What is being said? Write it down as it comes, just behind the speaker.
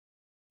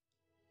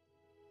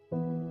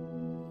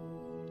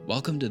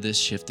Welcome to This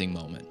Shifting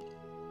Moment.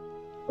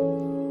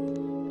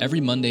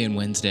 Every Monday and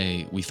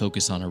Wednesday, we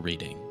focus on a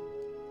reading.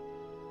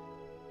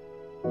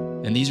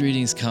 And these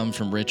readings come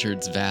from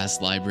Richard's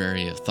vast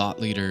library of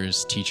thought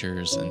leaders,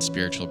 teachers, and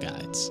spiritual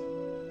guides.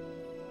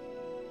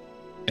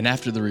 And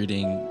after the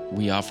reading,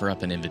 we offer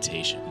up an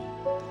invitation.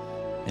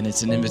 And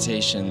it's an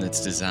invitation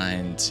that's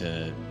designed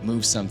to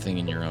move something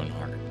in your own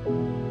heart.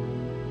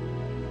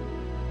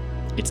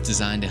 It's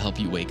designed to help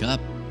you wake up,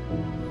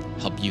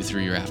 help you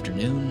through your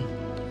afternoon,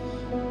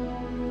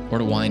 or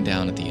to wind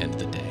down at the end of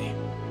the day.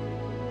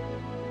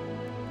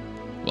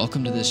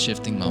 Welcome to This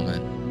Shifting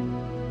Moment.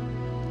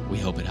 We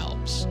hope it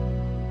helps.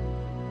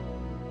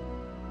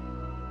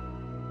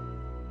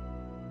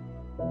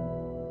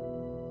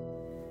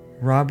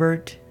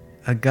 Robert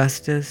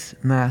Augustus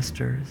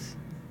Masters.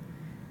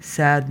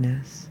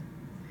 Sadness.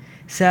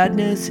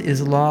 Sadness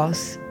is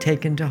loss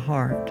taken to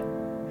heart.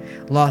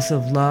 Loss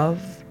of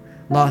love,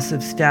 loss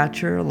of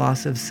stature,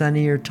 loss of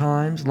sunnier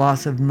times,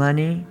 loss of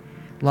money,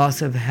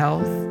 loss of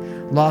health,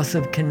 loss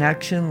of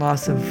connection,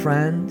 loss of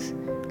friends,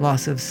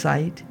 loss of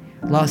sight,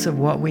 loss of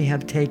what we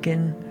have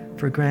taken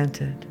for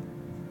granted.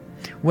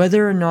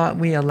 Whether or not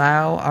we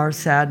allow our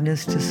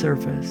sadness to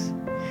surface,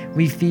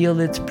 we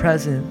feel its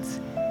presence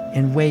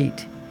and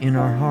weight in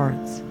our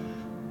hearts.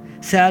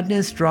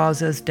 Sadness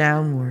draws us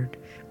downward,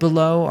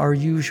 below our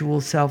usual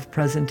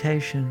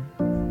self-presentation.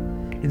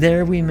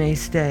 There we may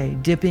stay,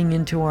 dipping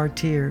into our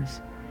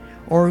tears,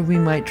 or we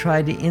might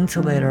try to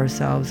insulate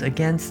ourselves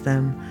against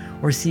them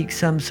or seek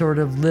some sort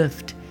of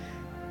lift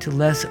to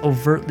less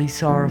overtly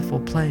sorrowful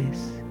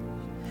place.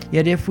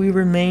 Yet if we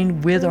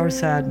remain with our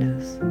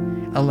sadness,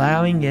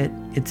 allowing it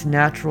its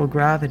natural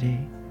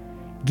gravity,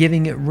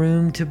 giving it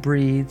room to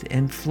breathe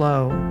and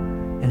flow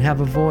and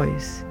have a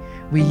voice,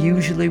 we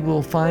usually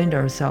will find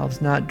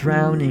ourselves not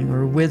drowning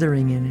or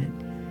withering in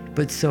it,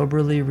 but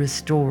soberly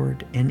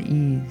restored and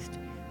eased,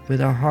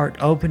 with our heart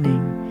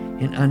opening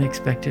in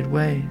unexpected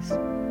ways.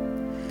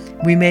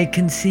 We may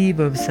conceive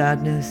of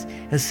sadness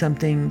as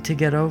something to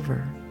get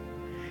over,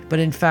 but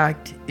in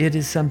fact, it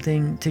is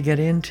something to get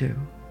into,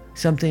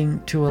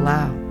 something to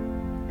allow.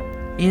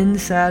 In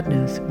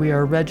sadness, we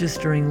are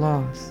registering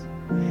loss.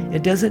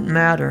 It doesn't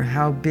matter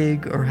how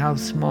big or how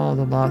small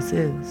the loss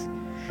is,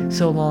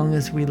 so long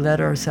as we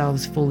let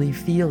ourselves fully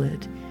feel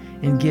it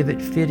and give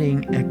it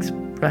fitting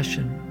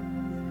expression.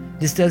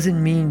 This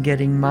doesn't mean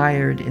getting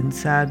mired in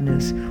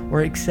sadness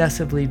or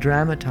excessively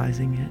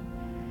dramatizing it,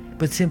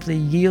 but simply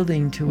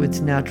yielding to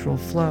its natural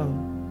flow,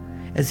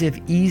 as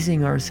if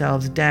easing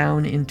ourselves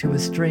down into a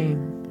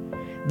stream,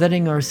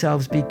 letting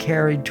ourselves be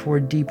carried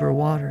toward deeper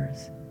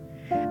waters.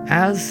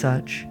 As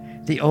such,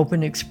 the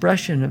open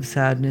expression of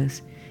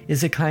sadness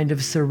is a kind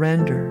of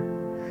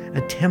surrender,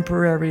 a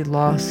temporary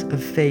loss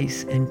of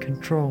face and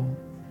control,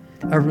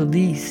 a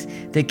release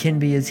that can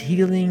be as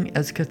healing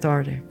as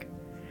cathartic.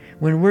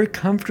 When we're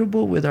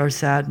comfortable with our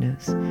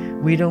sadness,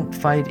 we don't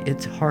fight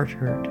its heart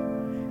hurt,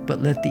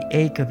 but let the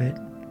ache of it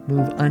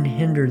move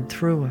unhindered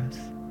through us.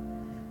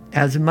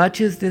 As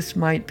much as this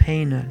might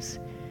pain us,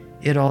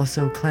 it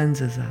also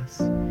cleanses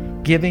us,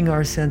 giving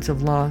our sense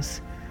of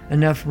loss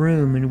enough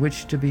room in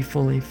which to be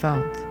fully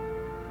felt.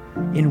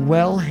 In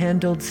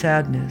well-handled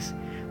sadness,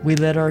 we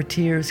let our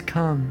tears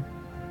come,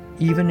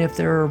 even if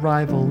their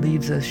arrival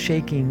leaves us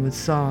shaking with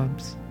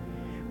sobs.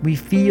 We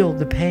feel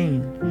the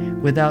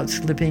pain without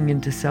slipping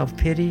into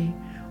self-pity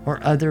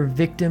or other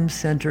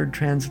victim-centered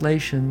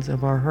translations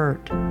of our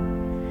hurt.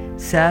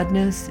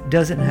 Sadness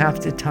doesn't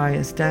have to tie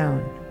us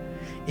down.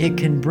 It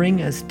can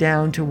bring us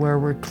down to where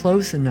we're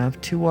close enough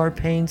to our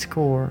pain's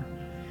core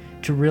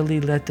to really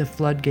let the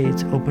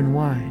floodgates open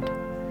wide.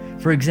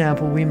 For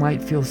example, we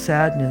might feel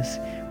sadness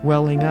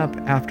welling up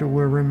after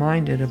we're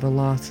reminded of a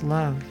lost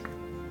love.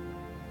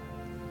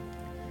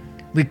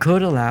 We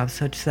could allow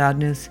such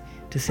sadness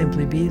to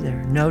simply be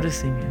there,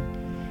 noticing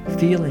it,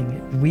 feeling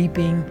it,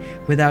 weeping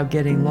without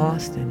getting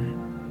lost in it.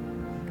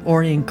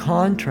 Or in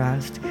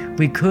contrast,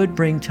 we could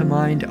bring to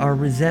mind our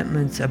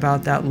resentments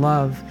about that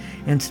love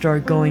and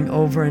start going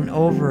over and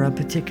over a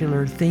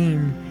particular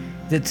theme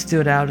that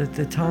stood out at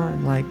the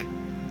time, like,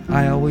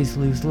 I always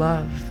lose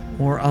love,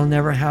 or I'll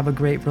never have a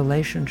great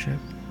relationship.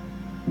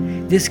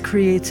 This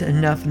creates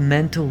enough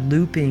mental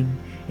looping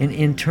and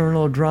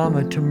internal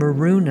drama to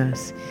maroon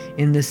us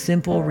in the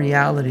simple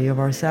reality of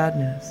our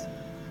sadness.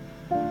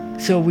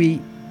 So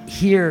we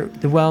hear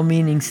the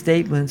well-meaning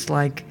statements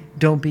like,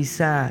 don't be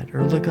sad,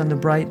 or look on the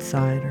bright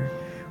side,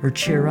 or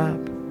cheer up.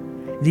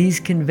 These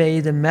convey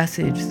the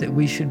message that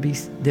we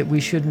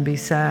shouldn't be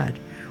sad,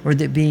 or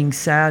that being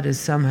sad is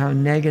somehow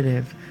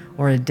negative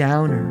or a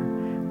downer,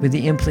 with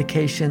the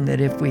implication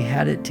that if we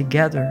had it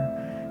together,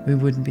 we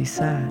wouldn't be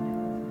sad.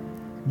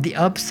 The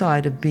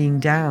upside of being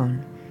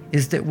down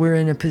is that we're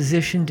in a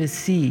position to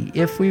see,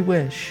 if we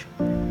wish,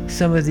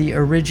 some of the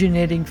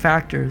originating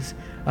factors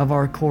of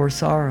our core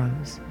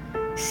sorrows.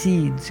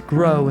 Seeds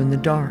grow in the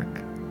dark.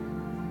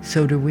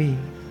 So do we.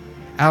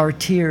 Our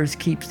tears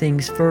keep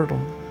things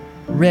fertile,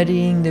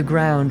 readying the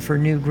ground for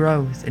new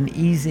growth and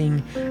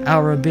easing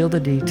our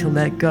ability to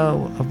let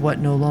go of what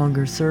no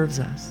longer serves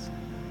us.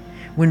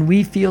 When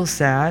we feel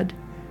sad,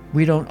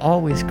 we don't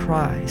always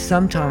cry.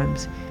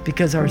 Sometimes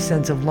because our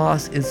sense of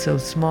loss is so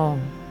small.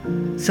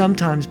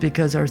 Sometimes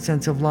because our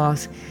sense of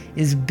loss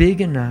is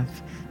big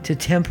enough to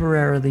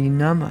temporarily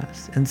numb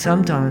us. And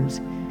sometimes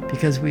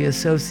because we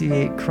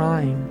associate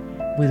crying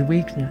with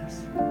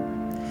weakness.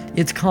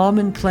 It's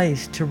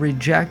commonplace to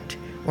reject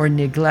or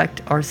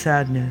neglect our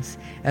sadness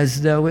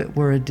as though it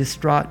were a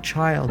distraught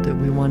child that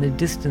we want to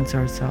distance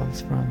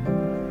ourselves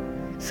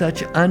from.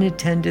 Such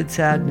unattended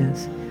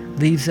sadness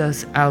leaves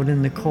us out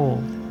in the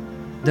cold,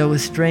 though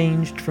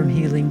estranged from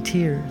healing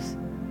tears.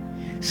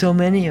 So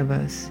many of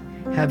us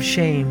have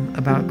shame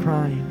about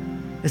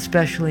crying,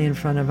 especially in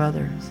front of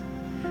others.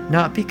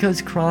 Not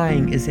because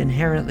crying is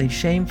inherently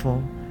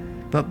shameful,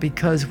 but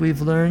because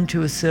we've learned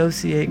to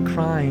associate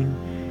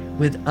crying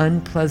with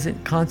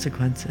unpleasant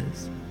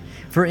consequences.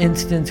 For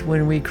instance,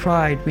 when we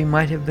cried, we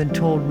might have been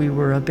told we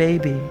were a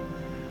baby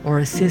or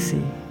a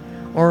sissy,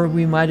 or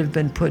we might have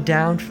been put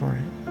down for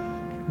it.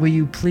 Will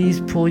you please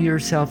pull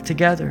yourself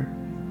together?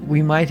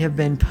 We might have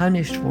been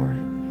punished for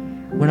it.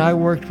 When I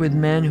worked with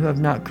men who have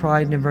not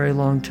cried in a very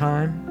long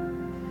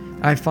time,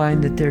 I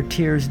find that their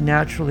tears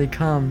naturally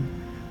come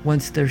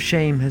once their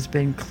shame has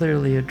been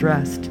clearly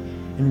addressed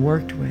and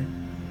worked with,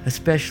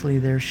 especially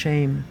their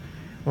shame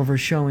over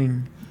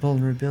showing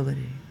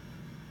vulnerability.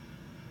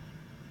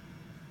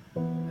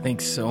 I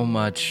think so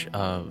much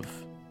of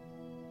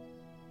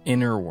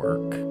inner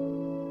work,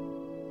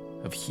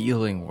 of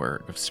healing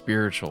work, of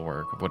spiritual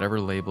work, of whatever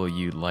label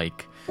you'd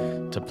like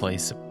to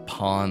place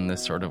upon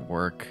this sort of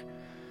work,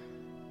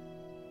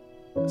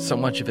 so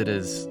much of it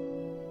is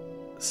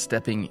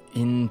stepping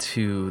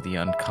into the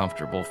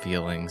uncomfortable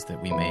feelings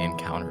that we may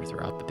encounter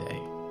throughout the day.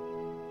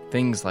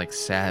 Things like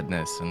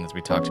sadness, and as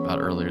we talked about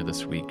earlier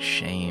this week,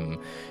 shame.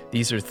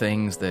 These are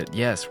things that,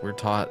 yes, we're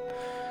taught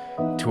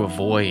to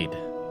avoid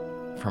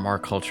from our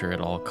culture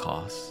at all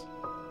costs.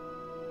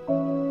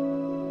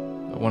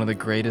 But one of the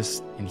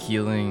greatest and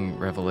healing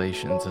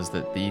revelations is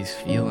that these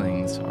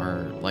feelings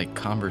are like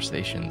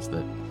conversations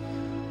that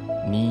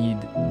need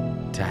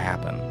to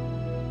happen.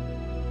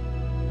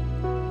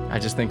 I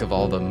just think of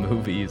all the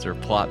movies or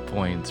plot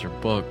points or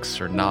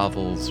books or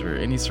novels or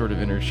any sort of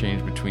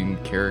interchange between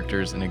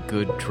characters in a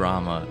good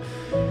drama,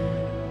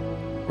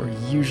 where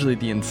usually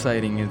the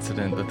inciting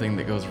incident, the thing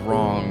that goes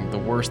wrong, the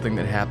worst thing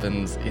that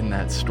happens in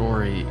that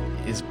story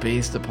is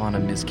based upon a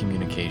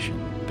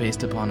miscommunication,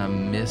 based upon a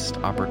missed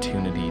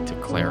opportunity to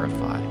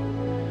clarify,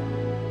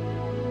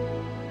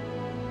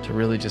 to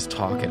really just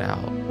talk it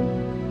out.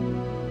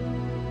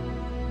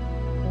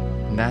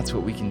 And that's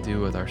what we can do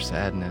with our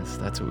sadness.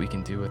 That's what we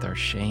can do with our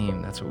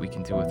shame. That's what we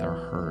can do with our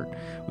hurt.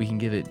 We can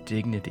give it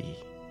dignity.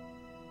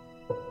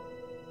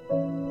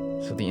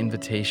 So the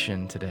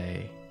invitation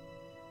today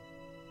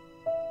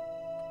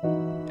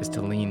is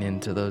to lean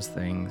into those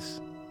things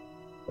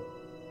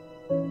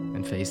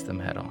and face them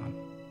head on.